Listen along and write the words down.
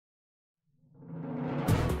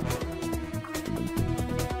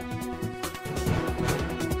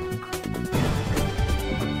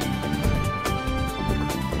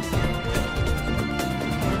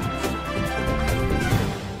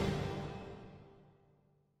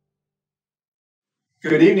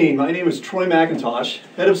Good evening. My name is Troy McIntosh,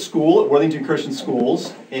 head of school at Worthington Christian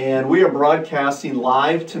Schools, and we are broadcasting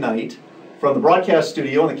live tonight from the broadcast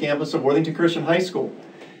studio on the campus of Worthington Christian High School.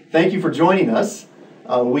 Thank you for joining us.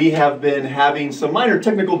 We have been having some minor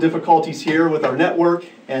technical difficulties here with our network,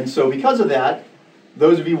 and so because of that,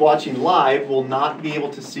 those of you watching live will not be able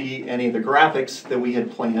to see any of the graphics that we had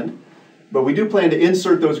planned. But we do plan to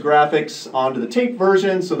insert those graphics onto the tape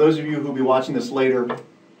version, so those of you who will be watching this later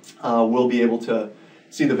will be able to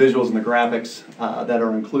see the visuals and the graphics that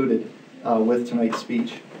are included with tonight's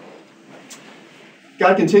speech.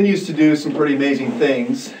 God continues to do some pretty amazing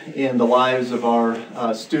things in the lives of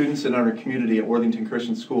our students and our community at Worthington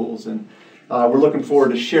Christian Schools. And we're looking forward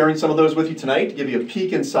to sharing some of those with you tonight, to give you a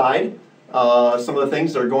peek inside some of the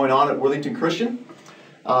things that are going on at Worthington Christian.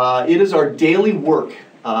 It is our daily work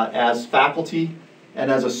as faculty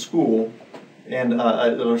and as a school and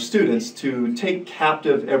our students to take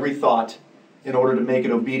captive every thought in order to make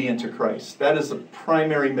it obedient to Christ. That is the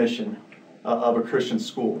primary mission of a Christian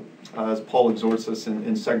school, as Paul exhorts us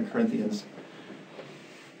in 2 Corinthians.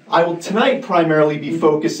 I will tonight primarily be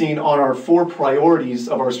focusing on our 4 priorities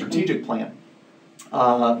of our strategic plan.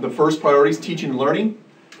 The first priority is teaching and learning.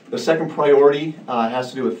 The second priority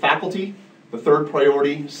has to do with faculty. The third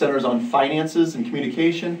priority centers on finances and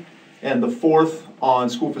communication. And the fourth on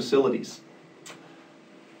school facilities.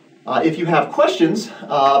 If you have questions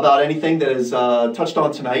about anything that is touched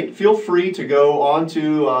on tonight, feel free to go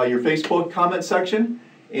onto your Facebook comment section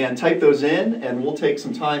and type those in, and we'll take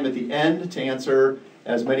some time at the end to answer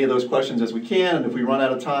as many of those questions as we can. And if we run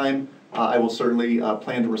out of time, I will certainly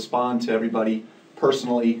plan to respond to everybody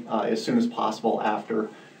personally as soon as possible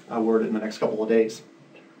afterward in the next couple of days.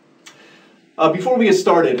 Before we get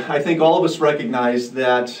started, I think all of us recognize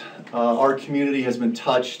that our community has been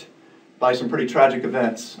touched by some pretty tragic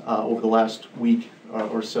events over the last week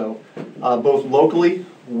or so, both locally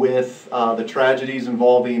with the tragedies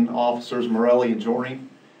involving officers Morelli and Joring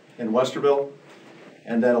in Westerville,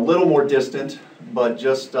 and then a little more distant, but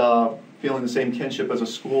just feeling the same kinship as a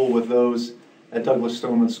school with those at Douglas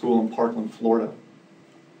Stoneman School in Parkland, Florida.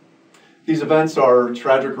 These events are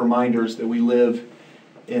tragic reminders that we live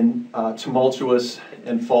in a tumultuous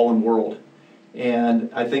and fallen world,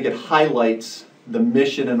 and I think it highlights the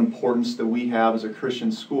mission and importance that we have as a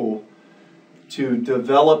Christian school to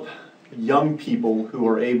develop young people who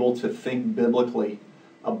are able to think biblically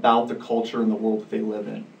about the culture and the world that they live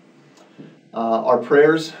in. Our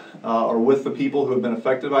prayers are with the people who have been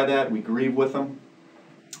affected by that. We grieve with them.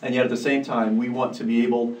 And yet at the same time, we want to be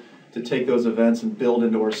able to take those events and build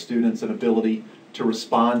into our students an ability to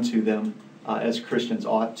respond to them as Christians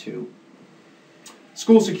ought to.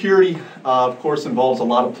 School security, of course, involves a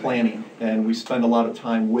lot of planning, and we spend a lot of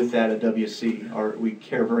time with that at WC. We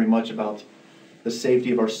care very much about the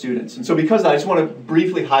safety of our students. And so because of that, I just want to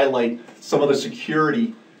briefly highlight some of the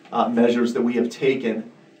security measures that we have taken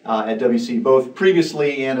at WC, both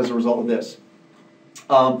previously and as a result of this.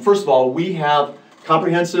 First of all, we have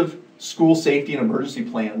comprehensive school safety and emergency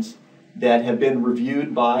plans that have been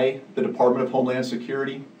reviewed by the Department of Homeland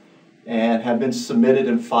Security and have been submitted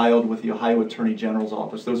and filed with the Ohio Attorney General's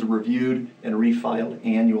office. Those are reviewed and refiled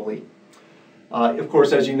annually. Of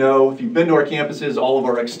course, as you know, if you've been to our campuses, all of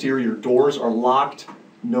our exterior doors are locked.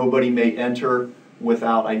 Nobody may enter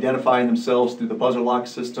without identifying themselves through the buzzer lock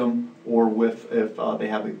system or if they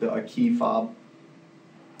have a key fob.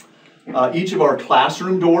 Each of our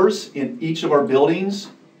classroom doors in each of our buildings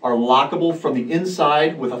are lockable from the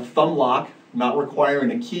inside with a thumb lock, not requiring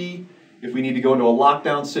a key. If we need to go into a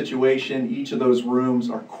lockdown situation, each of those rooms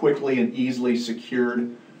are quickly and easily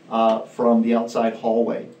secured from the outside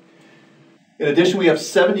hallway. In addition, we have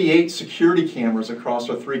 78 security cameras across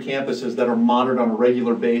our 3 campuses that are monitored on a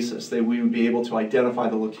regular basis. We would be able to identify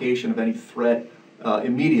the location of any threat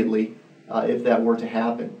immediately if that were to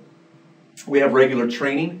happen. We have regular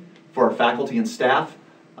training for our faculty and staff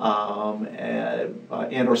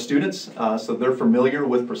and our students, so they're familiar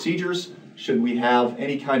with procedures should we have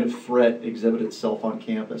any kind of threat exhibit itself on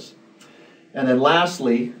campus. And then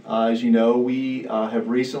lastly, as you know, we have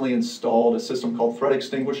recently installed a system called Threat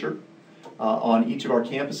Extinguisher on each of our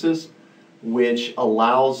campuses, which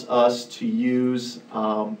allows us to use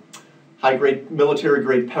high-grade,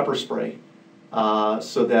 military-grade pepper spray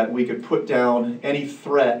so that we could put down any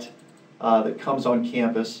threat that comes on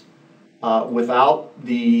campus without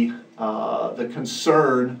the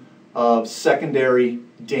concern of secondary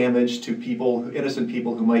damage to people, innocent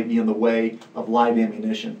people who might be in the way of live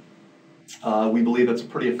ammunition. We believe that's a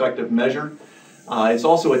pretty effective measure. It's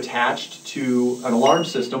also attached to an alarm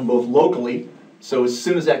system, both locally, so as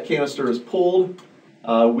soon as that canister is pulled,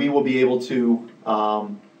 we will be able to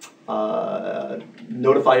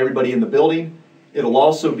notify everybody in the building. It'll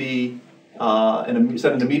also be send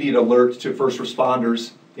an immediate alert to first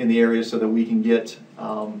responders in the area so that we can get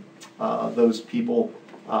those people,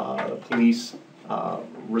 police,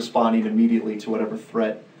 responding immediately to whatever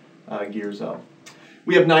threat gears up.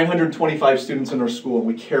 We have 925 students in our school, and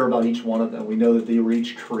we care about each one of them. We know that they were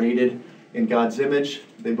each created in God's image.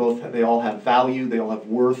 They all have value, they all have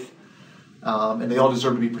worth, and they all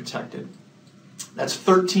deserve to be protected. That's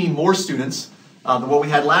 13 more students than what we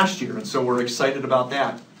had last year, and so we're excited about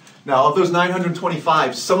that. Now, of those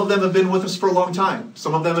 925, some of them have been with us for a long time.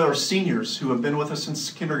 Some of them are seniors who have been with us since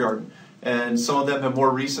kindergarten, and some of them have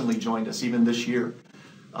more recently joined us, even this year.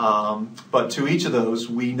 But to each of those,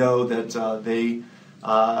 we know that they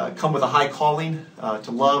come with a high calling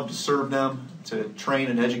to love, to serve them, to train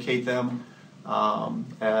and educate them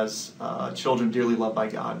as children dearly loved by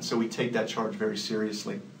God. And so we take that charge very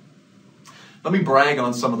seriously. Let me brag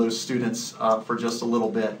on some of those students for just a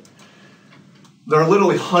little bit. There are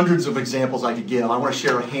literally hundreds of examples I could give. I want to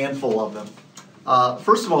share a handful of them.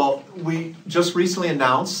 First of all, we just recently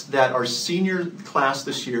announced that our senior class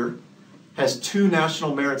this year has 2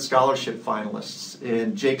 National Merit Scholarship finalists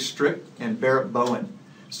in Jake Strick and Barrett Bowen.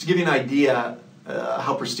 Just to give you an idea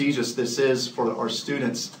how prestigious this is for our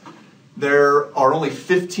students, there are only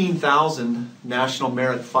 15,000 National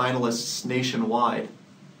Merit finalists nationwide,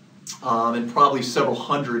 and probably several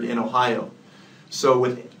hundred in Ohio. So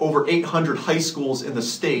with over 800 high schools in the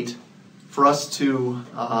state, for us to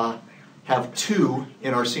have 2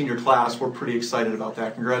 in our senior class, we're pretty excited about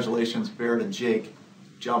that. Congratulations, Barrett and Jake.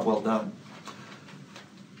 Job well done.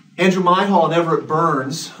 Andrew Myhall and Everett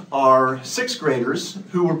Burns are 6th graders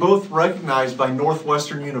who were both recognized by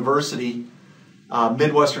Northwestern University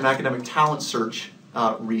Midwestern Academic Talent Search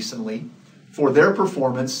recently for their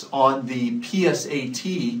performance on the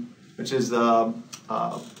PSAT, which is the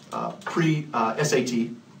pre-SAT,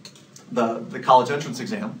 the college entrance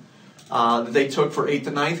exam, that they took for 8th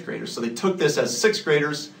and 9th graders. So they took this as 6th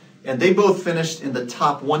graders, and they both finished in the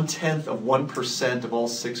top 1/10 of 1% of all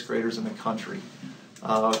 6th graders in the country.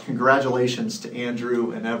 Congratulations to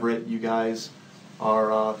Andrew and Everett. You guys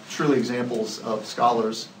are truly examples of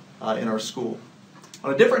scholars in our school.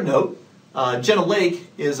 On a different note, Jenna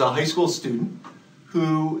Lake is a high school student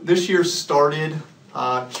who this year started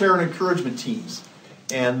care and encouragement teams.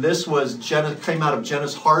 And this was came out of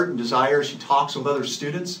Jenna's heart and desire. She talks with other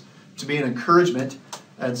students to be an encouragement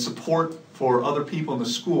and support for other people in the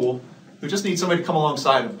school who just need somebody to come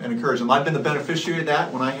alongside them and encourage them. I've been the beneficiary of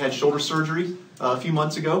that when I had shoulder surgery a few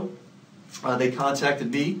months ago. They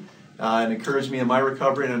contacted me and encouraged me in my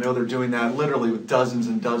recovery, and I know they're doing that literally with dozens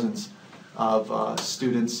and dozens of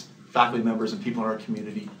students, faculty members, and people in our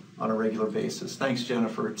community on a regular basis. Thanks, Jenna,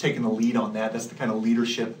 for taking the lead on that. That's the kind of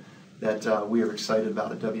leadership that we are excited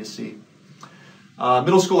about at WC.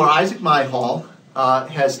 Middle schooler Isaac Myhall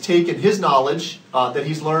has taken his knowledge that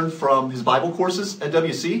he's learned from his Bible courses at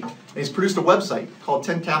WC, and he's produced a website called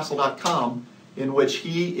 10capsule.com in which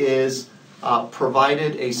he is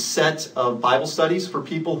provided a set of Bible studies for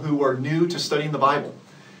people who are new to studying the Bible.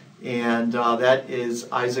 And that is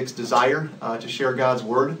Isaac's desire to share God's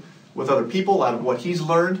Word with other people out of what he's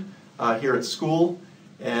learned here at school,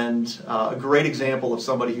 and a great example of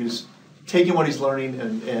somebody who's taking what he's learning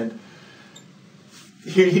and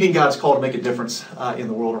heeding God's call to make a difference in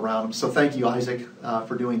the world around him. So thank you, Isaac,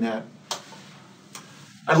 for doing that.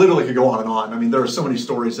 I literally could go on and on. I mean, there are so many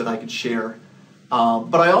stories that I could share.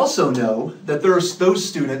 But I also know that there's those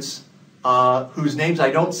students whose names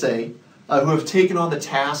I don't say, who have taken on the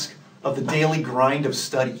task of the daily grind of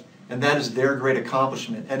study. And that is their great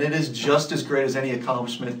accomplishment. And it is just as great as any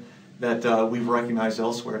accomplishment that we've recognized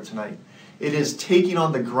elsewhere tonight. It is taking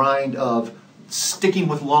on the grind of sticking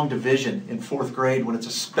with long division in 4th grade when it's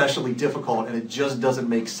especially difficult and it just doesn't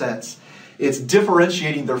make sense. It's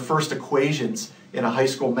differentiating their first equations in a high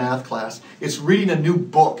school math class. It's reading a new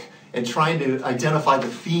book and trying to identify the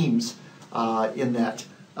themes in that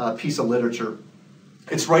piece of literature.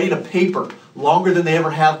 It's writing a paper longer than they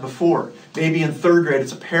ever have before. Maybe in 3rd grade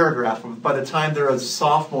it's a paragraph. By the time they're a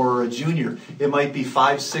sophomore or a junior, it might be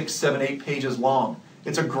 5, 6, 7, 8 pages long.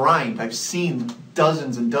 It's a grind. I've seen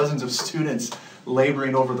dozens and dozens of students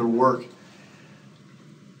laboring over their work.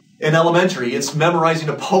 In elementary, it's memorizing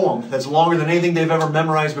a poem that's longer than anything they've ever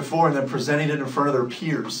memorized before and then presenting it in front of their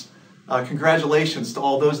peers. Congratulations to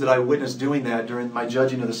all those that I witnessed doing that during my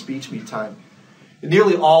judging of the speech meet time. And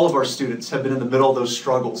nearly all of our students have been in the middle of those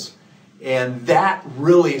struggles. And that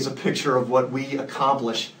really is a picture of what we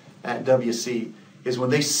accomplish at WC, is when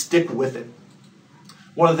they stick with it.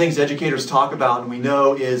 One of the things educators talk about, and we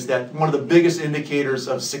know, is that one of the biggest indicators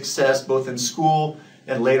of success, both in school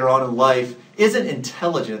and later on in life, isn't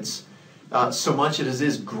intelligence so much as it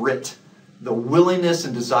is grit, the willingness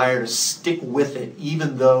and desire to stick with it,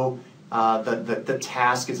 even though the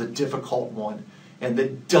task is a difficult one and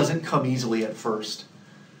that doesn't come easily at first.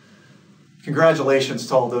 Congratulations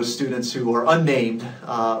to all those students who are unnamed,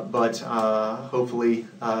 but hopefully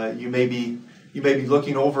you may be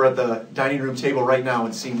looking over at the dining room table right now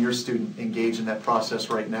and seeing your student engage in that process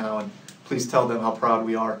right now, and please tell them how proud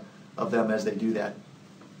we are of them as they do that.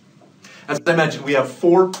 As I mentioned, we have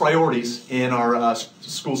 4 priorities in our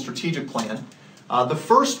school strategic plan. The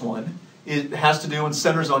first one has to do and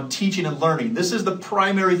centers on teaching and learning. This is the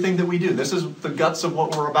primary thing that we do. This is the guts of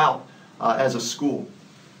what we're about as a school.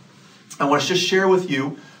 I want to just share with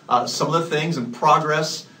you some of the things and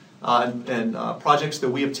progress and projects that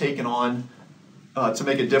we have taken on to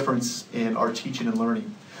make a difference in our teaching and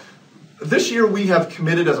learning. This year we have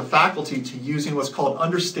committed as a faculty to using what's called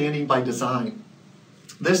understanding by design.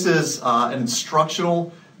 This is an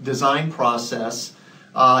instructional design process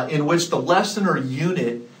in which the lesson or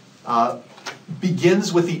unit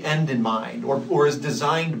begins with the end in mind, or is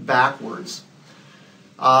designed backwards.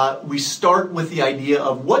 We start with the idea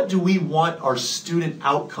of what do we want our student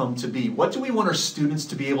outcome to be? What do we want our students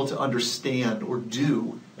to be able to understand or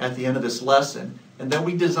do at the end of this lesson? And then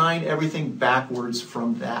we design everything backwards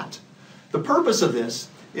from that. The purpose of this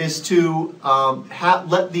is to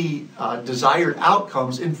let the desired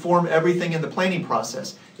outcomes inform everything in the planning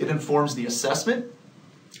process. It informs the assessment.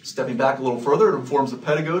 Stepping back a little further, it informs the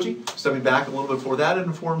pedagogy. Stepping back a little bit before that, it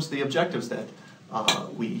informs the objectives that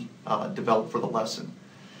we develop for the lesson.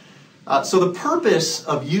 So the purpose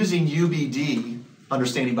of using UBD,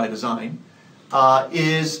 Understanding by Design,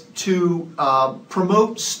 is to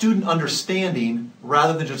promote student understanding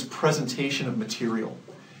rather than just presentation of material.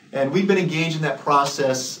 And we've been engaged in that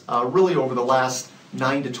process really over the last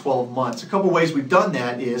 9 to 12 months. A couple ways we've done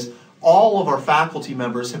that is all of our faculty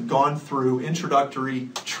members have gone through introductory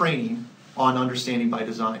training on Understanding by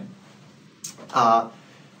Design.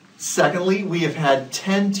 Secondly, we have had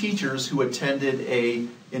 10 teachers who attended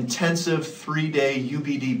an intensive 3-day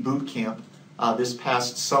UBD boot camp this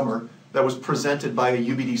past summer that was presented by a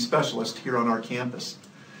UBD specialist here on our campus.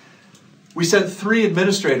 We sent 3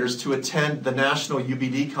 administrators to attend the National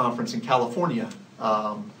UBD Conference in California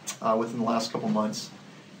within the last couple months.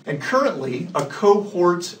 And currently, a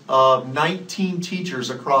cohort of 19 teachers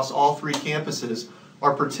across all 3 campuses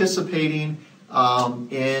are participating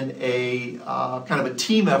in a kind of a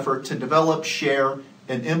team effort to develop, share,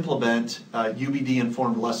 and implement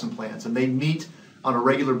UBD-informed lesson plans. And they meet on a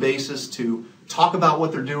regular basis to talk about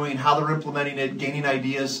what they're doing, how they're implementing it, gaining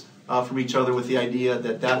ideas from each other with the idea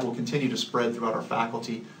that that will continue to spread throughout our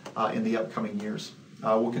faculty in the upcoming years.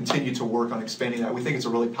 We'll continue to work on expanding that. We think it's a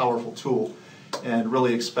really powerful tool and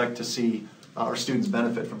really expect to see our students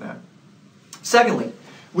benefit from that. Secondly,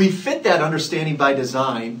 we fit that understanding by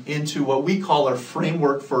design into what we call our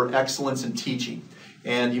framework for excellence in teaching.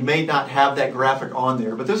 And you may not have that graphic on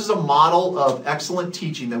there, but this is a model of excellent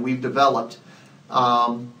teaching that we've developed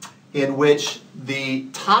in which the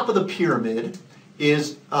top of the pyramid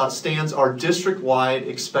stands our district-wide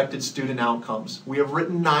expected student outcomes. We have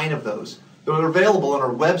written 9 of those. They're available on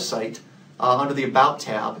our website under the About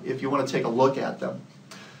tab if you want to take a look at them.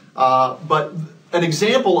 But an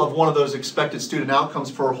example of one of those expected student outcomes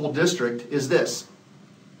for a whole district is this.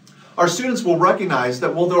 Our students will recognize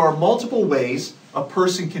that while there are multiple ways a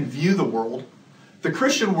person can view the world, the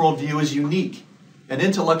Christian worldview is unique and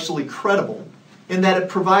intellectually credible in that it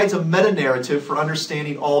provides a meta-narrative for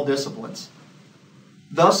understanding all disciplines.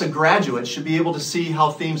 Thus, a graduate should be able to see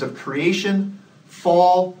how themes of creation,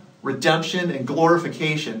 fall, redemption, and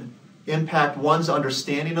glorification impact one's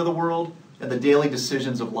understanding of the world and the daily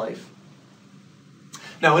decisions of life.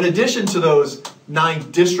 Now, in addition to those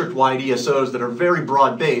 9 district-wide ESOs that are very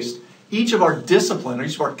broad-based, each of our discipline, or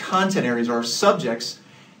each of our content areas, or our subjects,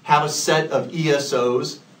 have a set of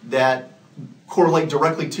ESOs that correlate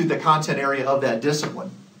directly to the content area of that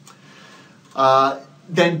discipline.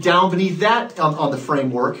 Then down beneath that on the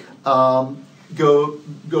framework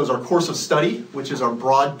goes our course of study, which is our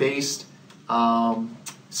broad-based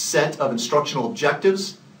set of instructional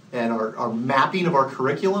objectives and our mapping of our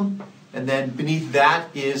curriculum. And then beneath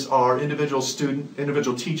that is our individual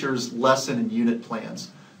teachers' lesson and unit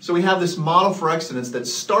plans. So we have this model for excellence that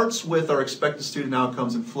starts with our expected student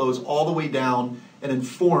outcomes and flows all the way down and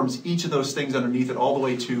informs each of those things underneath it all the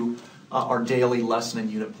way to our daily lesson and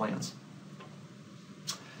unit plans.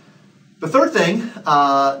 The third thing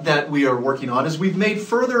that we are working on is we've made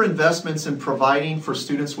further investments in providing for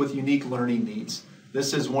students with unique learning needs.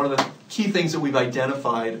 This is one of the key things that we've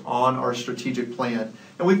identified on our strategic plan.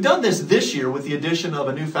 And we've done this year with the addition of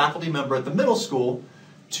a new faculty member at the middle school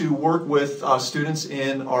to work with students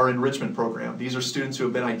in our enrichment program. These are students who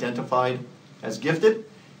have been identified as gifted,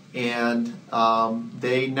 and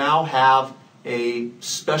they now have a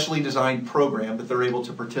specially designed program that they're able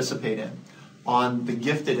to participate in on the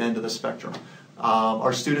gifted end of the spectrum.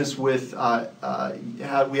 Our students with, we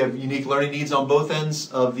have unique learning needs on both ends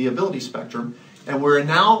of the ability spectrum, and we're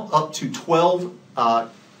now up to 12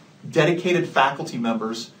 dedicated faculty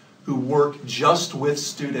members who work just with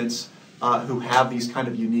students who have these kind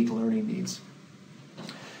of unique learning needs.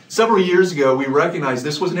 Several years ago, we recognized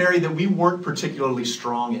this was an area that we weren't particularly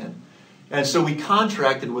strong in. And so we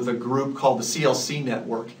contracted with a group called the CLC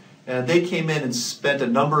Network. And they came in and spent a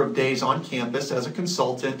number of days on campus as a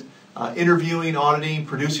consultant, interviewing, auditing,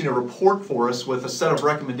 producing a report for us with a set of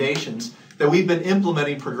recommendations that we've been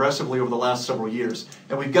implementing progressively over the last several years.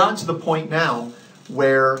 And we've gotten to the point now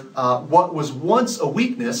where what was once a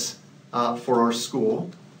weakness for our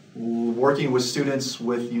school, working with students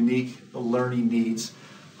with unique learning needs,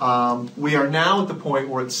 we are now at the point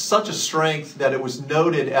where it's such a strength that it was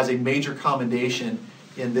noted as a major commendation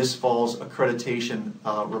in this fall's accreditation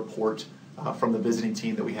report from the visiting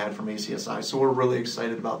team that we had from ACSI. So we're really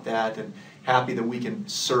excited about that and happy that we can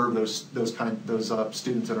serve those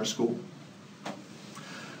students in our school.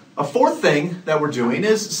 A fourth thing that we're doing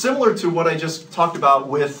is similar to what I just talked about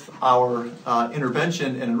with our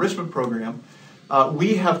intervention and enrichment program.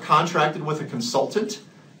 We have contracted with a consultant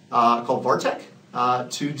called Vartech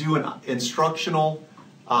to do an instructional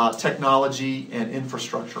technology and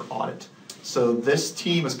infrastructure audit. So this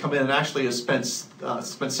team has come in and actually has spent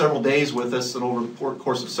several days with us and over the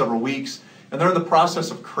course of several weeks, and they're in the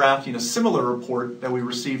process of crafting a similar report that we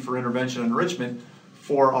received for intervention and enrichment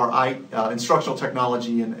for our instructional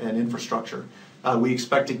technology and infrastructure. We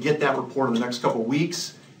expect to get that report in the next couple of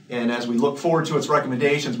weeks, and as we look forward to its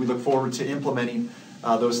recommendations, we look forward to implementing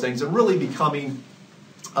those things and really becoming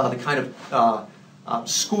the kind of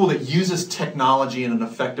school that uses technology in an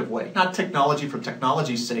effective way. Not technology for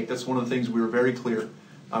technology's sake. That's one of the things we were very clear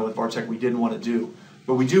with Vartech we didn't want to do.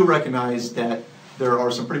 But we do recognize that there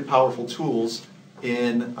are some pretty powerful tools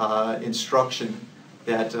in instruction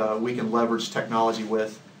that we can leverage technology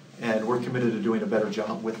with, and we're committed to doing a better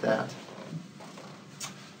job with that.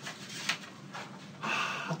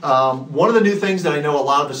 One of the new things that I know a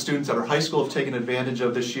lot of the students at our high school have taken advantage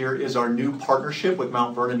of this year is our new partnership with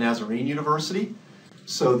Mount Vernon Nazarene University,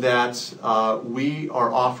 so that we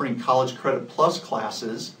are offering College Credit Plus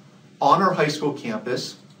classes on our high school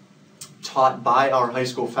campus, taught by our high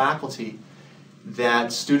school faculty,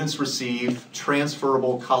 that students receive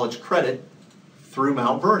transferable college credit through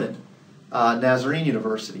Mount Vernon Nazarene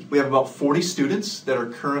University. We have about 40 students that are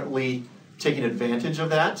currently taking advantage of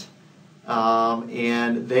that.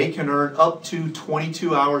 And they can earn up to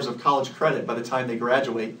 22 hours of college credit by the time they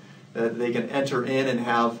graduate. They can enter in and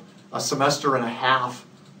have a semester and a half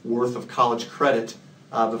worth of college credit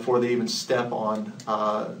before they even step on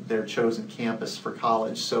their chosen campus for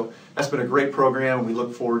college. So that's been a great program. We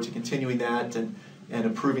look forward to continuing that and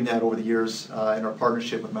improving that over the years in our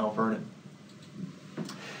partnership with Mount Vernon.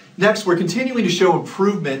 Next, we're continuing to show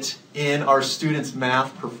improvement in our students'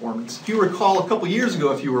 math performance. If you recall, a couple years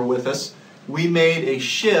ago, if you were with us, we made a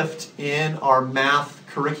shift in our math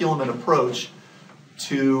curriculum and approach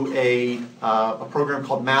to a program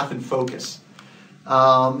called Math in Focus.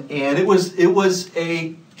 And it was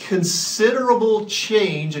a considerable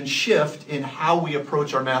change and shift in how we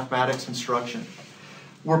approach our mathematics instruction.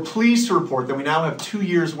 We're pleased to report that we now have 2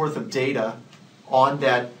 years' worth of data on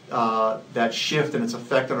that shift and its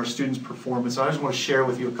effect on our students' performance. And I just want to share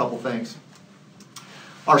with you a couple things.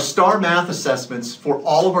 Our STAR math assessments for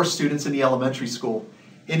all of our students in the elementary school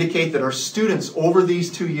indicate that our students over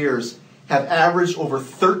these 2 years have averaged over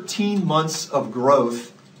 13 months of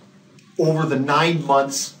growth over the 9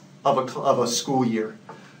 months of a school year.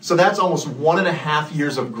 So that's almost 1.5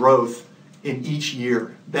 years of growth in each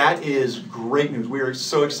year. That is great news. We are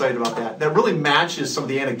so excited about that. That really matches some of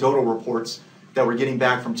the anecdotal reports that we're getting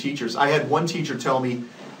back from teachers. I had one teacher tell me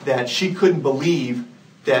that she couldn't believe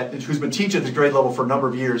that, who's been teaching at the grade level for a number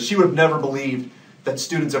of years, she would have never believed that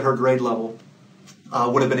students at her grade level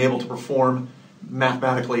would have been able to perform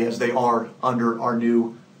mathematically as they are under our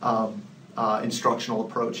new instructional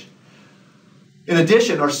approach. In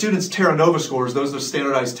addition, our students' Terra Nova scores, those are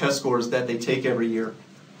standardized test scores that they take every year,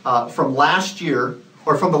 from last year,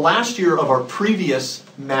 or from the last year of our previous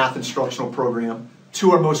math instructional program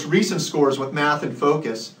to our most recent scores with Math in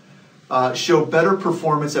Focus, show better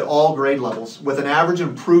performance at all grade levels, with an average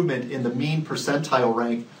improvement in the mean percentile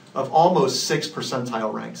rank of almost 6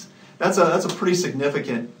 percentile ranks. That's a pretty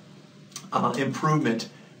significant improvement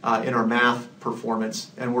in our math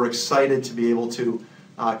performance, and we're excited to be able to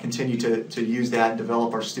continue to use that and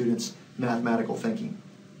develop our students' mathematical thinking.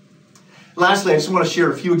 Lastly, I just want to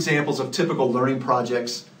share a few examples of typical learning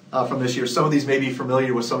projects from this year. Some of these may be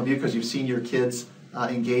familiar with some of you because you've seen your kids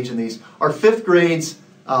engage in these. Our 5th grade's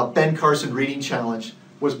Ben Carson Reading Challenge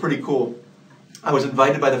was pretty cool. I was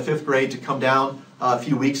invited by the 5th grade to come down a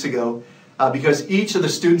few weeks ago because each of the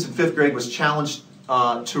students in 5th grade was challenged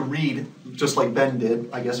to read, just like Ben did,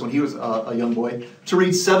 I guess, when he was a young boy, to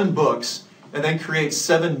read 7 books and then create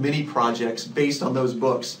 7 mini projects based on those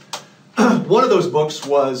books. One of those books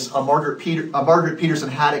was a Margaret Peterson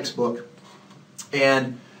Haddock's book.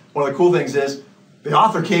 And one of the cool things is the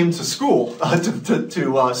author came to school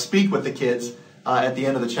to speak with the kids at the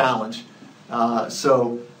end of the challenge.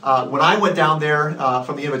 So when I went down there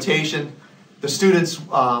from the invitation, the students,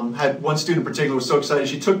 had one student in particular was so excited,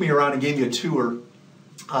 she took me around and gave me a tour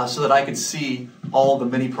so that I could see all the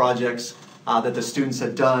mini projects that the students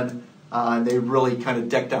had done. And they really kind of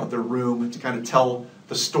decked out their room to kind of tell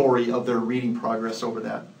the story of their reading progress over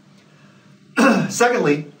that.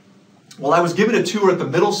 Secondly, while I was given a tour at the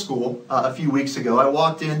middle school a few weeks ago, I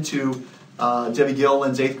walked into Debbie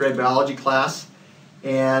Gilliland's 8th grade biology class,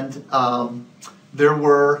 and there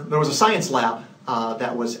was a science lab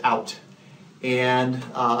that was out. And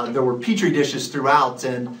there were petri dishes throughout,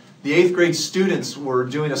 and the 8th grade students were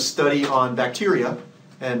doing a study on bacteria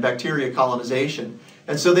and bacteria colonization.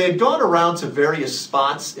 And so they had gone around to various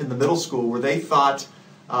spots in the middle school where they thought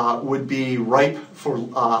would be ripe for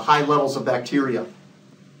high levels of bacteria.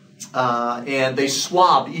 And they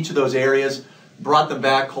swabbed each of those areas, brought them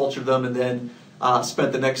back, cultured them, and then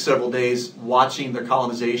spent the next several days watching their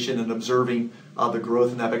colonization and observing the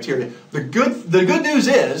growth in that bacteria. The good news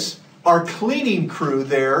is our cleaning crew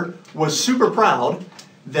there was super proud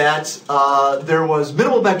that there was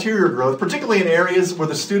minimal bacterial growth, particularly in areas where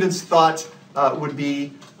the students thought would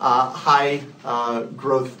be high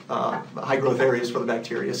growth areas for the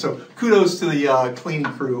bacteria. So kudos to the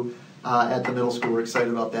cleaning crew at the middle school. We're excited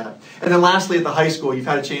about that. And then lastly, at the high school, you've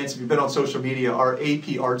had a chance, if you've been on social media, our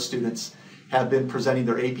AP art students have been presenting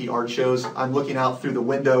their AP art shows. I'm looking out through the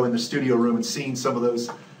window in the studio room and seeing some of those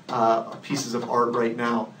pieces of art right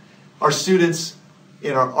now. Our students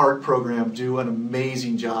in our art program do an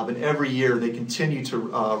amazing job, and every year they continue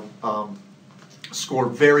to score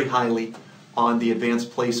very highly on the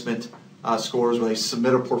advanced placement scores, where they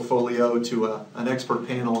submit a portfolio to an expert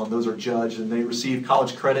panel, and those are judged, and they receive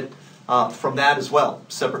college credit from that as well,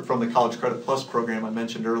 separate from the College Credit Plus program I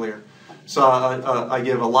mentioned earlier. So I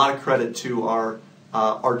give a lot of credit to our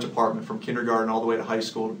art department from kindergarten all the way to high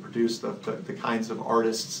school to produce the kinds of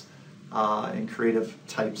artists and creative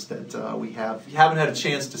types that we have. If you haven't had a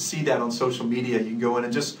chance to see that on social media, you can go in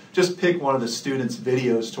and just pick one of the students'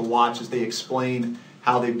 videos to watch as they explain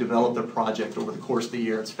how they've developed their project over the course of the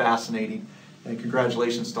year. It's fascinating, and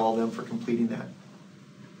congratulations to all of them for completing that.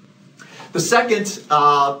 The second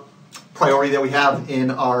priority that we have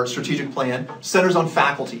in our strategic plan centers on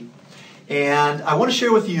faculty. And I want to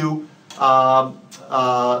share with you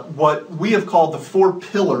what we have called the 4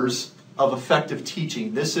 pillars of effective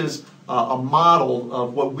teaching. This is a model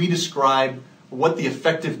of what we describe what the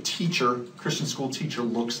effective teacher, Christian school teacher,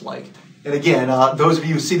 looks like. And again, those of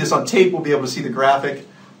you who see this on tape will be able to see the graphic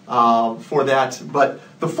for that. But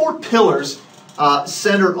the 4 pillars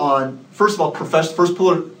center on, first of all, first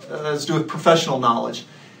pillar has to do with professional knowledge.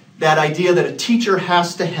 That idea that a teacher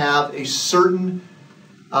has to have a certain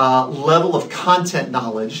level of content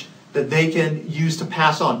knowledge that they can use to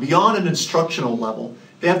pass on beyond an instructional level.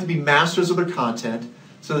 They have to be masters of their content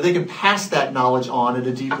so that they can pass that knowledge on at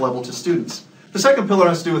a deep level to students. The second pillar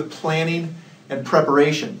has to do with planning and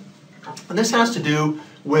preparation. And this has to do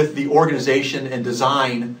with the organization and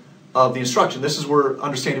design of the instruction. This is where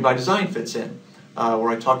understanding by design fits in, where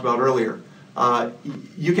I talked about earlier.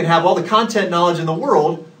 You can have all the content knowledge in the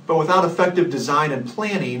world, but without effective design and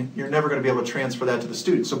planning, you're never going to be able to transfer that to the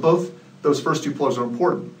students. So both those first 2 pillars are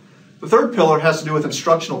important. The third pillar has to do with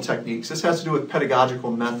instructional techniques. This has to do with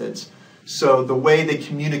pedagogical methods. So the way they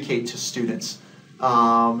communicate to students,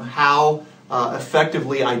 how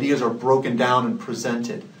effectively ideas are broken down and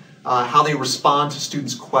presented, how they respond to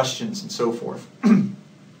students' questions, and so forth. And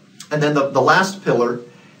then the last pillar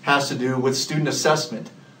has to do with student assessment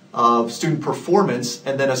of student performance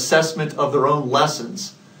and then assessment of their own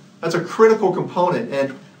lessons. That's a critical component.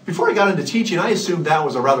 And before I got into teaching, I assumed that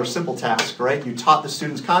was a rather simple task, right? You taught the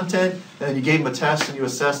students content, and then you gave them a test and you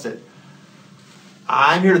assessed it.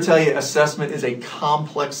 I'm here to tell you assessment is a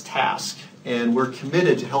complex task, and we're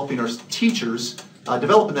committed to helping our teachers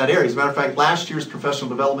develop in that area. As a matter of fact, last year's professional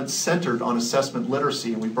development centered on assessment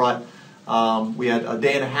literacy, and we had a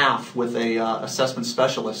day and a half with a assessment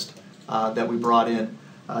specialist that we brought in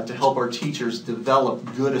to help our teachers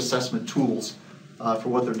develop good assessment tools for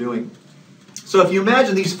what they're doing. So if you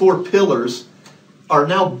imagine these 4 pillars are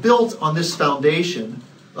now built on this foundation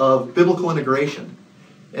of biblical integration.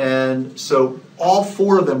 And so all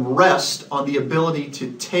 4 of them rest on the ability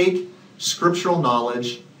to take scriptural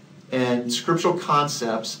knowledge and scriptural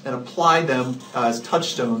concepts and apply them as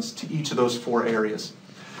touchstones to each of those 4 areas.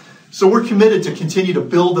 So we're committed to continue to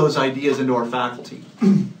build those ideas into our faculty.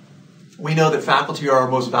 We know that faculty are our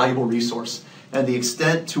most valuable resource, and the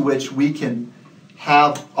extent to which we can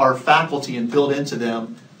have our faculty and build into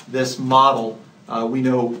them this model, we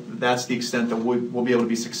know that's the extent that we'll be able to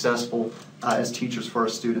be successful as teachers for our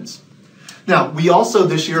students. Now, we also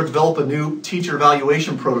this year developed a new teacher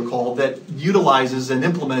evaluation protocol that utilizes and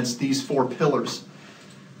implements these 4 pillars.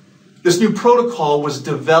 This new protocol was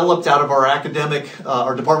developed out of our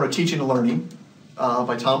Department of Teaching and Learning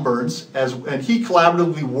by Tom Burns, and he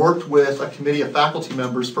collaboratively worked with a committee of faculty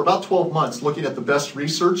members for about 12 months looking at the best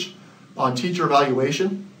research on teacher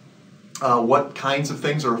evaluation, what kinds of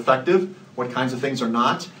things are effective, what kinds of things are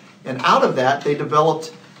not. And out of that, they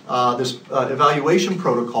developed this evaluation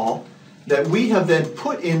protocol that we have then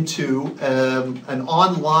put into an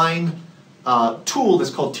online tool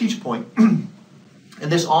that's called TeachPoint.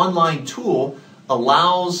 And this online tool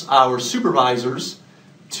allows our supervisors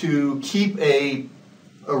to keep a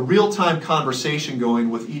real-time conversation going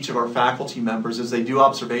with each of our faculty members as they do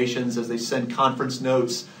observations, as they send conference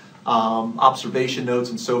notes, observation notes,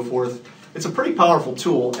 and so forth. It's a pretty powerful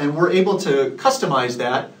tool, and we're able to customize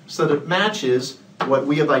that so that it matches what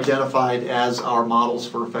we have identified as our models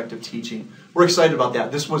for effective teaching. We're excited about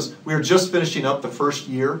that. We were just finishing up the first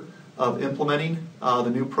year of implementing the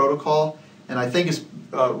new protocol, and I think it's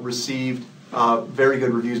received very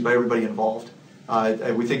good reviews by everybody involved.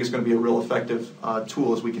 We think it's going to be a real effective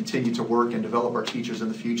tool as we continue to work and develop our teachers in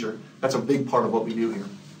the future. That's a big part of what we do here.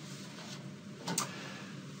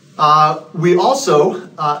 We also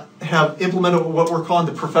have implemented what we're calling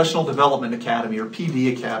the Professional Development Academy, or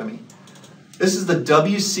PD Academy. This is the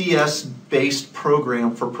WCS-based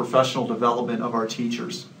program for professional development of our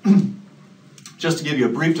teachers. Just to give you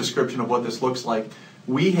a brief description of what this looks like,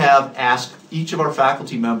 we have asked each of our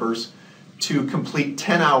faculty members to complete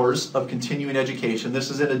 10 hours of continuing education.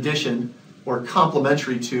 This is in addition or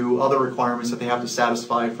complementary to other requirements that they have to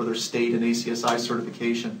satisfy for their state and ACSI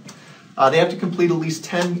certification. They have to complete at least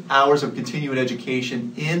 10 hours of continuing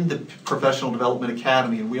education in the Professional Development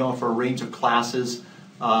Academy, and we offer a range of classes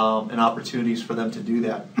and opportunities for them to do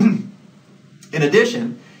that. In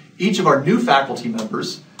addition, each of our new faculty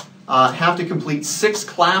members have to complete 6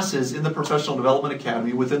 classes in the Professional Development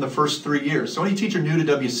Academy within the first 3 years. So any teacher new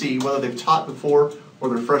to WC, whether they've taught before or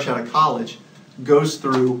they're fresh out of college, goes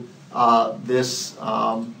through this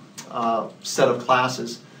set of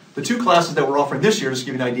classes. The 2 classes that we're offering this year, just to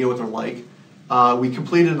give you an idea what they're like, we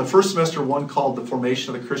completed in the first semester one called The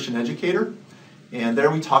Formation of the Christian Educator. And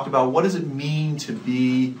there we talked about what does it mean to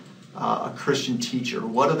be a Christian teacher?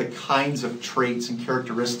 What are the kinds of traits and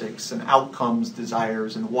characteristics and outcomes,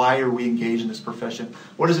 desires, and why are we engaged in this profession?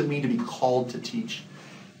 What does it mean to be called to teach?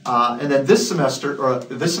 And then this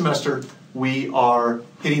semester, we are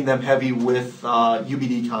hitting them heavy with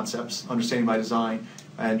UBD concepts, understanding by design,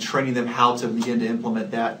 and training them how to begin to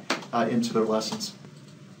implement that into their lessons.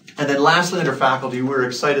 And then lastly, under faculty, we're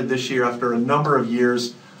excited this year after a number of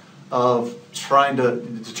years of trying to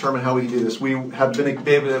determine how we can do this. We have been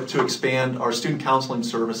able to expand our student counseling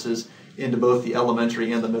services into both the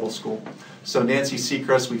elementary and the middle school. So Nancy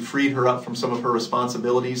Seacrest, we freed her up from some of her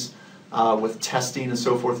responsibilities with testing and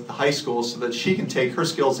so forth at the high school so that she can take her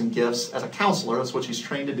skills and gifts as a counselor, that's what she's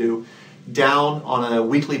trained to do, down on a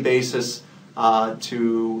weekly basis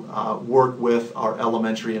to work with our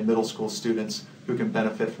elementary and middle school students who can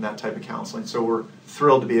benefit from that type of counseling. So we're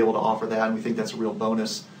thrilled to be able to offer that, and we think that's a real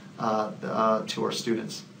bonus to our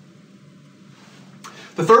students.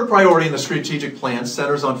 The third priority in the strategic plan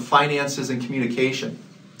centers on finances and communication.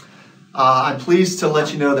 I'm pleased to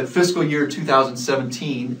let you know that fiscal year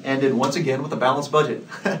 2017 ended once again with a balanced budget.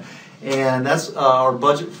 And that's our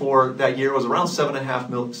budget for that year was around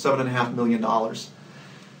 $7.5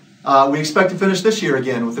 million. We expect to finish this year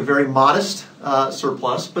again with a very modest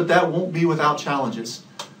surplus, but that won't be without challenges.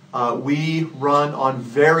 We run on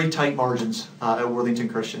very tight margins at Worthington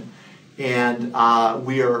Christian, and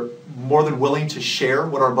we are more than willing to share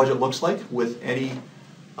what our budget looks like with any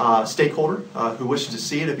stakeholder who wishes to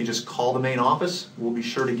see it. If you just call the main office, we'll be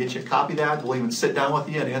sure to get you a copy of that. We'll even sit down with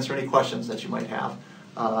you and answer any questions that you might have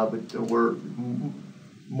but we're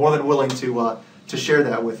more than willing to share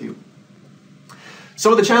that with you.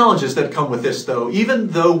 Some of the challenges that come with this, though, even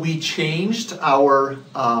though we changed our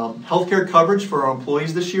healthcare coverage for our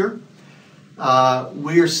employees this year,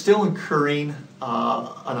 we are still incurring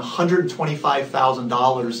an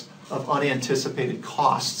 $125,000 of unanticipated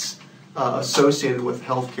costs associated with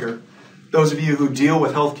healthcare. Those of you who deal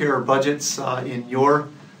with healthcare budgets in your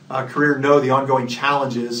career know the ongoing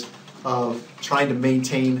challenges of trying to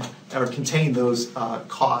maintain or contain those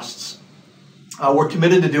costs. We're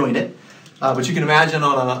committed to doing it, but you can imagine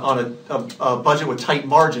on a budget with tight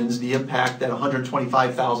margins the impact that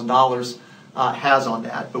 $125,000 has on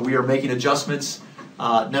that. But we are making adjustments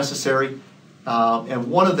necessary, and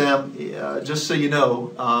one of them, just so you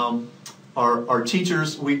know, our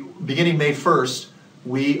teachers, beginning May 1st,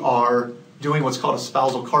 we are doing what's called a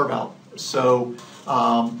spousal carve-out. So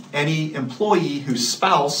any employee whose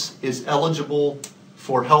spouse is eligible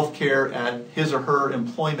for health care at his or her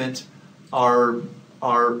employment are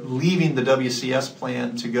leaving the WCS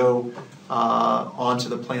plan to go onto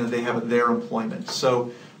the plan that they have at their employment.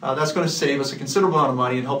 So that's going to save us a considerable amount of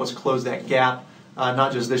money and help us close that gap,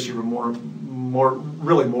 not just this year, but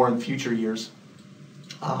really more in future years.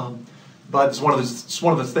 But it's one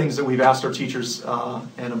of the things that we've asked our teachers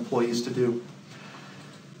and employees to do.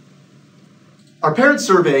 Our parent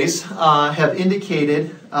surveys have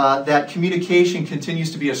indicated that communication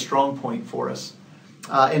continues to be a strong point for us.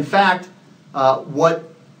 In fact, what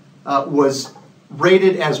was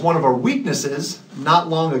rated as one of our weaknesses not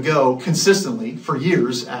long ago, consistently, for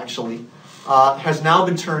years actually, has now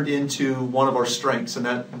been turned into one of our strengths. And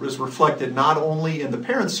that was reflected not only in the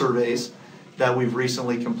parent surveys that we've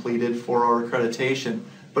recently completed for our accreditation,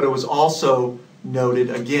 but it was also noted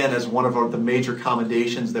again as one of the major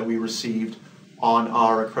commendations that we received on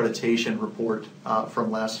our accreditation report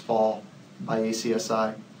from last fall by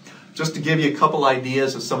ACSI. Just to give you a couple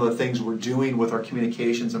ideas of some of the things we're doing with our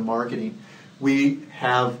communications and marketing, we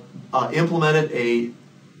have implemented a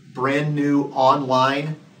brand new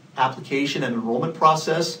online application and enrollment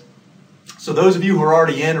process. So those of you who are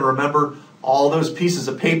already in and remember all those pieces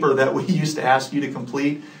of paper that we used to ask you to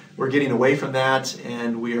complete, we're getting away from that,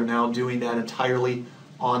 and we are now doing that entirely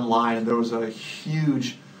online. And there was a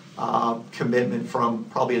huge commitment from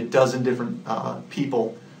probably a dozen different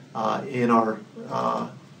people in our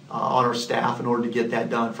on our staff in order to get that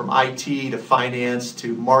done, from IT to finance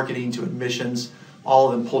to marketing to admissions,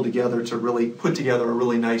 all of them pulled together to really put together a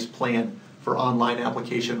really nice plan for online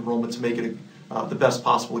application enrollment to make it the best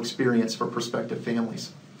possible experience for prospective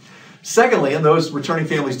families. Secondly, and those returning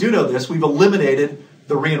families do know this, we've eliminated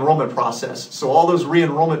the re-enrollment process. So all those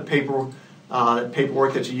re-enrollment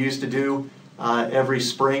paperwork that you used to do every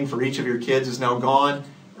spring for each of your kids is now gone,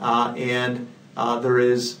 and there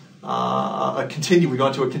is we've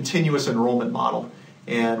gone to a continuous enrollment model,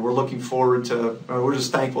 and we're looking forward to, we're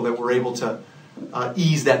just thankful that we're able to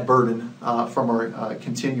ease that burden from our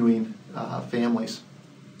continuing families.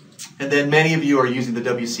 And then many of you are using the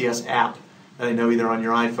WCS app that I know either on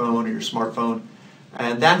your iPhone or your smartphone,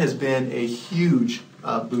 and that has been a huge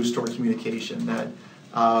boost to our communication, that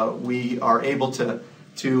we are able to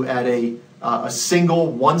at a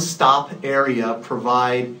single one-stop area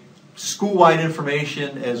provide school-wide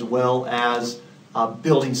information as well as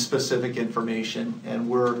building-specific information, and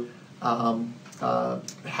we're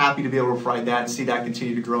happy to be able to provide that and see that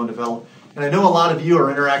continue to grow and develop. And I know a lot of you are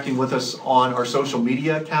interacting with us on our social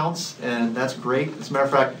media accounts, and that's great. As a matter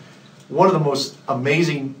of fact, one of the most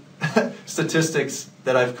amazing statistics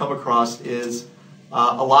that I've come across is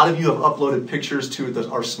a lot of you have uploaded pictures to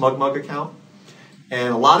our SmugMug account,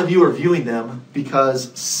 and a lot of you are viewing them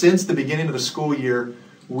because since the beginning of the school year,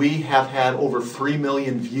 we have had over 3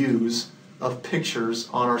 million views of pictures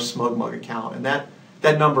on our SmugMug account, and that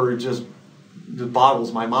number just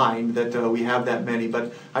boggles my mind that we have that many.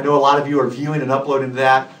 But I know a lot of you are viewing and uploading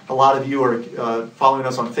that. A lot of you are following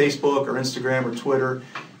us on Facebook or Instagram or Twitter,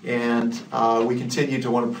 and we continue to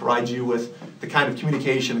want to provide you with the kind of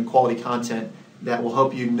communication and quality content that will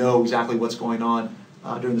help you know exactly what's going on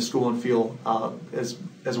during the school and feel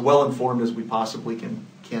as well informed as we possibly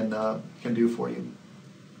can do for you.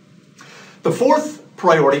 The fourth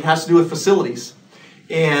priority has to do with facilities.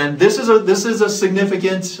 And this is a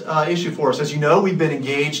significant issue for us. As you know, we've been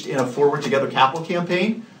engaged in a Forward Together capital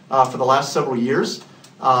campaign for the last several years.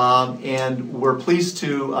 And we're pleased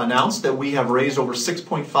to announce that we have raised over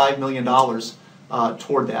 $6.5 million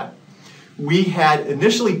toward that. We had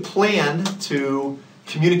initially planned to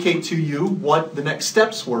communicate to you what the next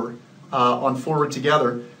steps were on Forward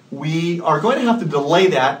Together. We are going to have to delay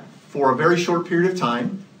that for a very short period of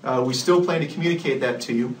time, We still plan to communicate that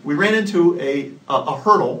to you. We ran into a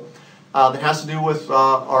hurdle that has to do with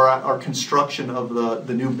our construction of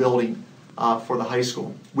the new building for the high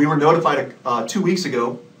school. We were notified 2 weeks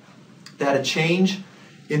ago that a change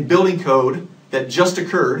in building code that just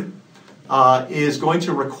occurred is going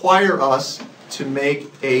to require us to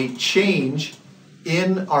make a change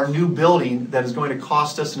in our new building that is going to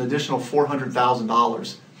cost us an additional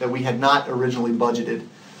 $400,000 that we had not originally budgeted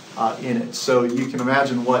in it. So you can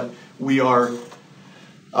imagine what we are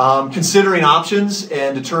considering options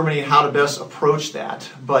and determining how to best approach that.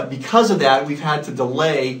 But because of that, we've had to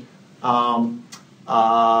delay kind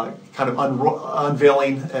of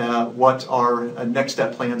unveiling what our next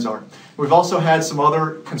step plans are. We've also had some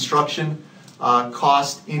other construction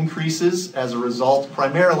cost increases as a result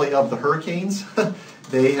primarily of the hurricanes.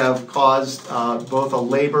 They have caused both a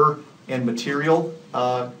labor and material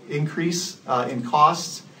increase in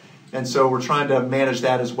costs, and so we're trying to manage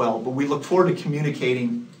that as well. But we look forward to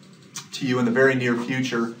communicating to you in the very near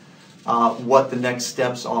future what the next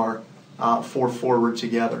steps are for Forward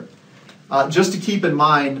Together. Just to keep in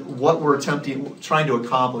mind what we're trying to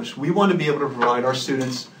accomplish, we want to be able to provide our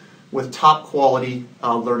students with top quality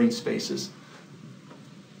learning spaces.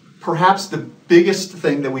 Perhaps the biggest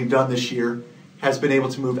thing that we've done this year has been able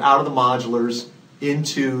to move out of the modulars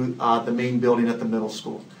into the main building at the middle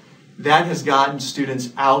school. That has gotten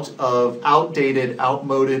students out of outdated,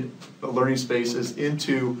 outmoded learning spaces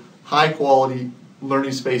into high quality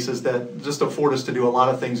learning spaces that just afford us to do a lot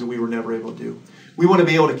of things that we were never able to do. We want to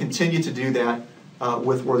be able to continue to do that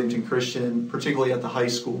with Worthington Christian, particularly at the high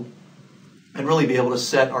school, and really be able to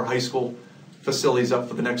set our high school facilities up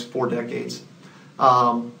for the next 4 decades.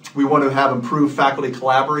 We want to have improved faculty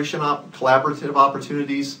collaborative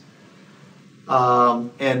opportunities,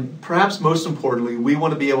 and perhaps most importantly, we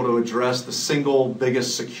want to be able to address the single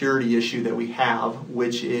biggest security issue that we have,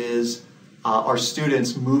 which is our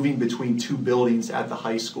students moving between 2 buildings at the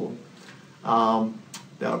high school.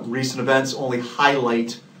 Recent events only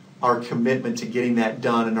highlight our commitment to getting that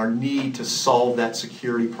done and our need to solve that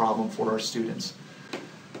security problem for our students.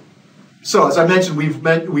 So, as I mentioned,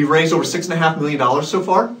 we've raised over $6.5 million so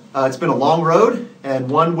far. It's been a long road,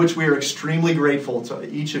 and one which we are extremely grateful to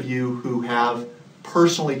each of you who have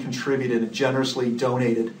personally contributed and generously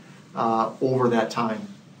donated over that time.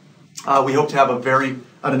 We hope to have an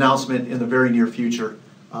announcement in the very near future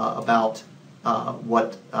about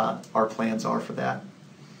what our plans are for that.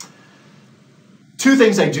 2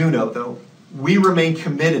 things I do know, though. We remain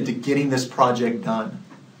committed to getting this project done.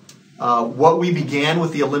 What we began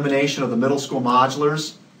with the elimination of the middle school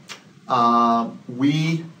modulars,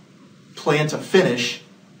 we plan to finish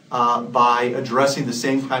by addressing the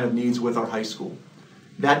same kind of needs with our high school.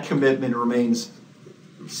 That commitment remains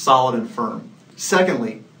solid and firm.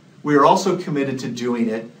 Secondly, we are also committed to doing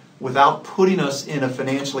it without putting us in a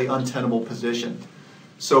financially untenable position.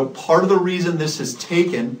 So part of the reason this has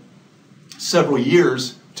taken several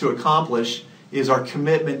years to accomplish is our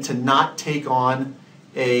commitment to not take on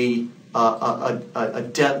a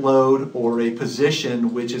debt load or a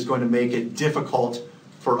position which is going to make it difficult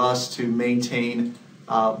for us to maintain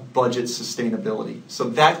budget sustainability. So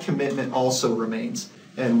that commitment also remains,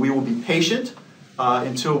 and we will be patient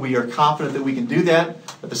until we are confident that we can do that.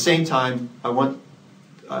 At the same time, I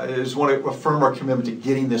just want to affirm our commitment to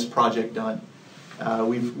getting this project done.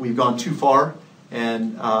 We've gone too far,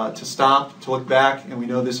 and to stop, to look back, and we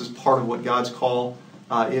know this is part of what God's call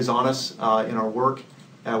is on us in our work.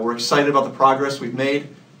 We're excited about the progress we've made.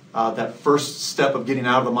 That first step of getting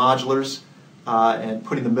out of the modulars and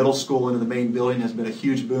putting the middle school into the main building has been a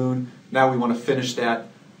huge boon. Now we want to finish that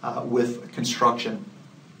with construction.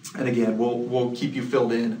 And again, we'll keep you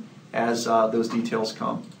filled in as those details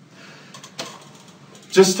come.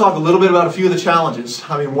 Just to talk a little bit about a few of the challenges.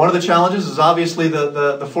 I mean, one of the challenges is obviously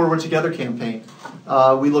the Forward Together campaign.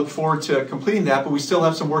 We look forward to completing that, but we still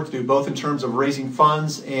have some work to do, both in terms of raising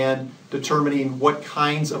funds and determining what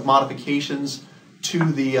kinds of modifications to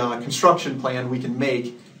the construction plan we can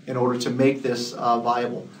make in order to make this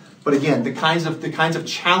viable. But again, the kinds of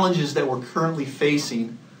challenges that we're currently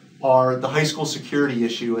facing are the high school security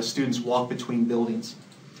issue as students walk between buildings.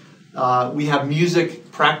 We have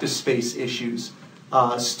music practice space issues.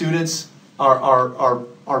 Students,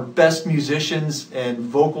 our best musicians and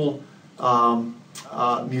vocal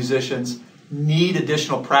musicians need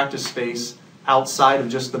additional practice space outside of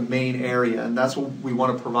just the main area, and that's what we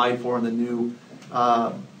want to provide for in the new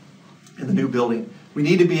building. We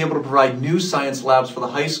need to be able to provide new science labs for the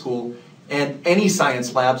high school and any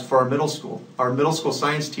science labs for our middle school. Our middle school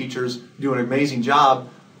science teachers do an amazing job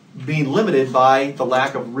being limited by the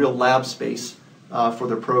lack of real lab space for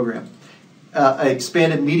their program.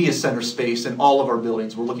 expanded media center space in all of our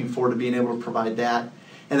buildings. We're looking forward to being able to provide that.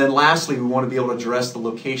 And then lastly, we want to be able to address the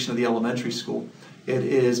location of the elementary school. It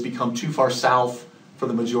is become too far south for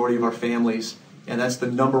the majority of our families, and that's the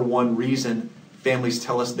number one reason families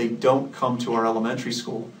tell us they don't come to our elementary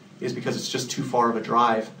school, is because it's just too far of a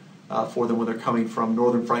drive for them when they're coming from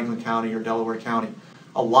northern Franklin County or Delaware County.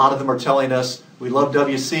 A lot of them are telling us, we love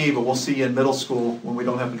WC, but we'll see you in middle school when we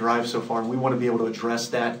don't have to drive so far, and we want to be able to address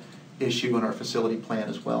that issue in our facility plan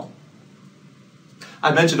as well.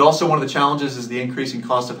 I mentioned also one of the challenges is the increasing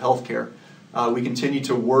cost of health care. We continue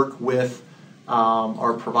to work with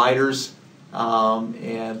our providers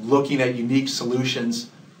and looking at unique solutions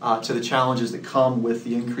to the challenges that come with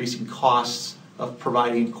the increasing costs of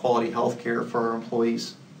providing quality health care for our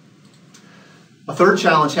employees. A third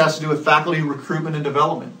challenge has to do with faculty recruitment and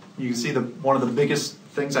development. You can see one of the biggest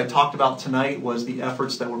things I talked about tonight was the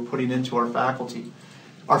efforts that we're putting into our faculty.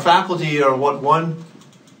 Our faculty are what one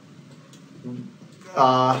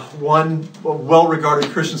well-regarded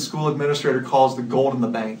Christian school administrator calls the gold in the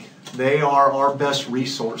bank. They are our best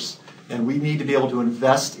resource, and we need to be able to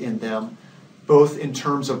invest in them, both in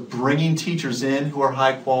terms of bringing teachers in who are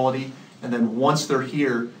high quality, and then once they're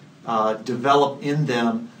here, develop in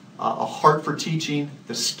them a heart for teaching,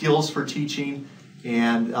 the skills for teaching,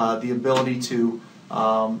 and the ability to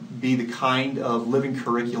be the kind of living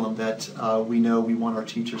curriculum that we know we want our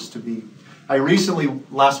teachers to be. I recently,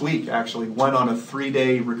 last week actually, went on a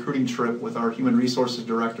 3-day recruiting trip with our human resources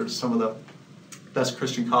director to some of the best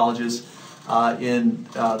Christian colleges in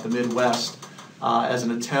the Midwest as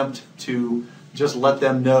an attempt to just let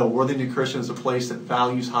them know Worthington Christian is a place that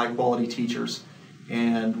values high quality teachers,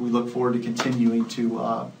 and we look forward to continuing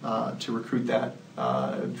to recruit that,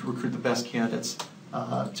 to recruit the best candidates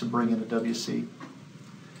to bring into WC.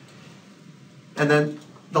 And then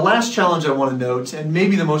the last challenge I want to note, and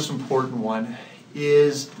maybe the most important one,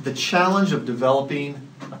 is the challenge of developing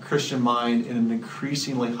a Christian mind in an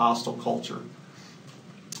increasingly hostile culture.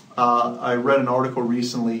 I read an article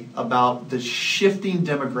recently about the shifting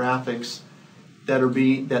demographics that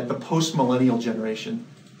the post-millennial generation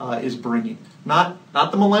is bringing. Not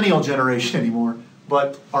the millennial generation anymore,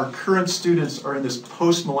 but our current students are in this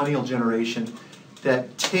post-millennial generation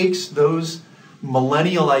that takes those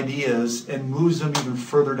millennial ideas and moves them even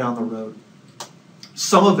further down the road.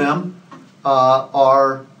 Some of them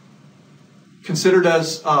are considered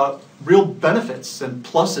as real benefits and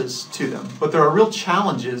pluses to them, but there are real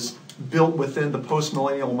challenges built within the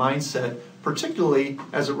post-millennial mindset, particularly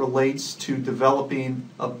as it relates to developing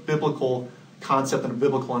a biblical concept and a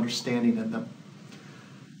biblical understanding in them.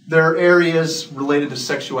 There are areas related to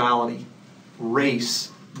sexuality, race,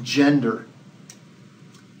 gender,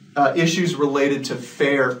 issues related to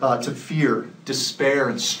fear, despair,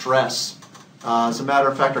 and stress. As a matter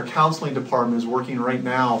of fact, our counseling department is working right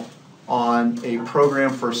now on a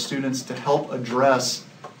program for students to help address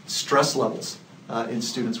stress levels in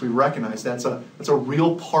students. We recognize that's a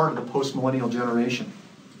real part of the post-millennial generation.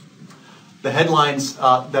 The headlines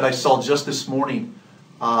that I saw just this morning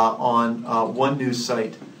on one news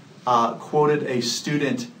site quoted a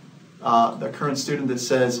student, a current student, that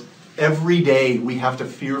says, "Every day we have to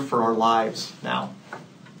fear for our lives now."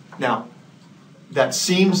 Now, that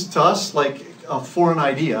seems to us like a foreign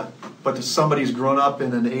idea, but to somebody who's grown up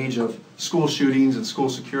in an age of school shootings and school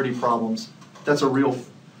security problems, that's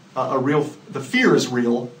the fear is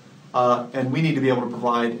real, and we need to be able to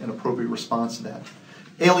provide an appropriate response to that.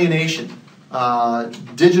 Alienation,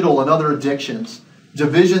 digital and other addictions,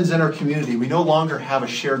 divisions in our community. We no longer have a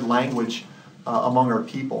shared language among our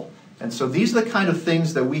people. And so these are the kind of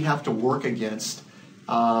things that we have to work against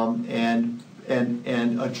and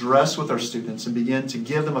address with our students and begin to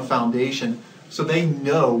give them a foundation so they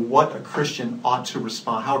know what a Christian ought to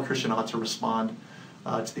respond, how a Christian ought to respond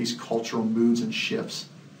to these cultural moods and shifts.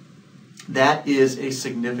 That is a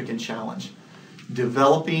significant challenge.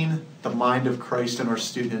 Developing the mind of Christ in our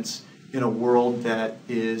students in a world that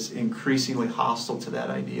is increasingly hostile to that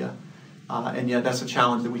idea. And yet that's a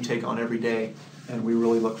challenge that we take on every day, and we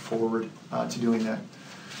really look forward to doing that.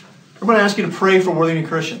 I'm going to ask you to pray for Worthington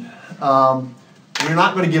Christian. We're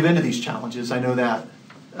not going to give in to these challenges, I know that.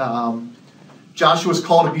 Joshua's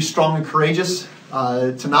called to be strong and courageous,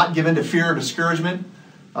 to not give in to fear or discouragement.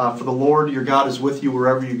 For the Lord your God is with you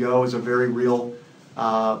wherever you go is a very real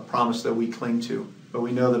promise that we cling to. But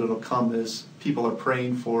we know that it'll come as people are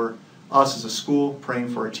praying for us as a school, praying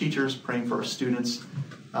for our teachers, praying for our students,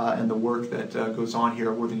 and the work that goes on here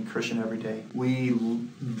at Worthington Christian every day. We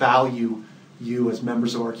value you as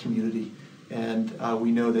members of our community, and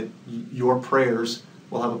we know that your prayers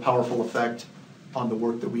will have a powerful effect on the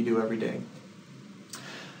work that we do every day.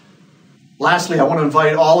 Lastly, I want to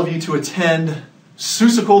invite all of you to attend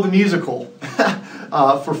Seussical the Musical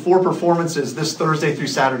for 4 performances this Thursday through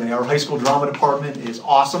Saturday. Our high school drama department is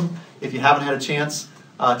awesome. If you haven't had a chance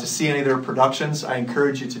to see any of their productions, I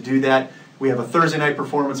encourage you to do that. We have a Thursday night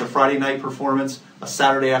performance, a Friday night performance, a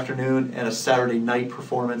Saturday afternoon, and a Saturday night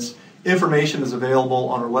performance. Information is available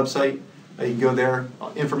on our website. You can go there.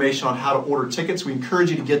 Information on how to order tickets. We encourage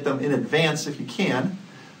you to get them in advance if you can.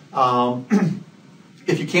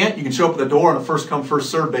 If you can't, you can show up at the door on a first-come,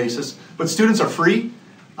 first-served basis. But students are free.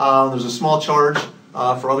 There's a small charge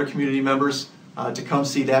for other community members to come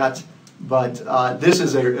see that. But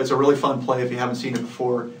it's a really fun play if you haven't seen it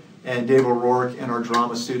before. And Dave O'Rourke and our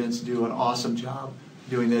drama students do an awesome job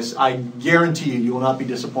doing this. I guarantee you will not be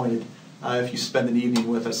disappointed if you spend an evening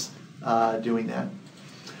with us doing that.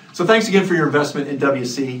 So thanks again for your investment in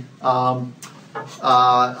WC.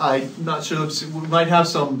 I'm not sure, we might have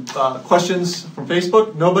some questions from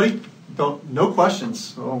Facebook. Nobody? No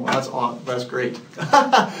questions. Oh, that's great.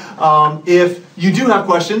 If you do have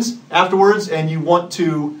questions afterwards and you want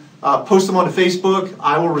to post them onto Facebook,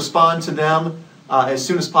 I will respond to them as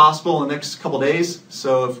soon as possible in the next couple days.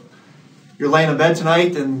 So if you're laying in bed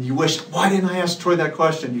tonight and you wish, why didn't I ask Troy that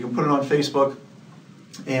question? You can put it on Facebook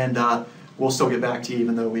and we'll still get back to you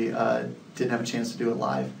even though we didn't have a chance to do it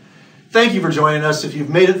live. Thank you for joining us. If you've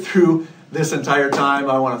made it through this entire time,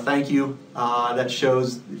 I want to thank you. That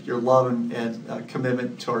shows your love and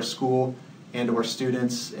commitment to our school and to our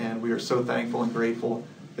students, and we are so thankful and grateful.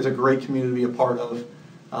 It's a great community to be a part of.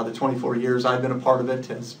 The 24 years I've been a part of it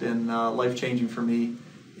has been life-changing for me,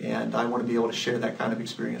 and I want to be able to share that kind of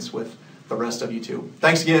experience with the rest of you too.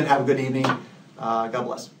 Thanks again. Have a good evening. God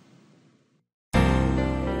bless.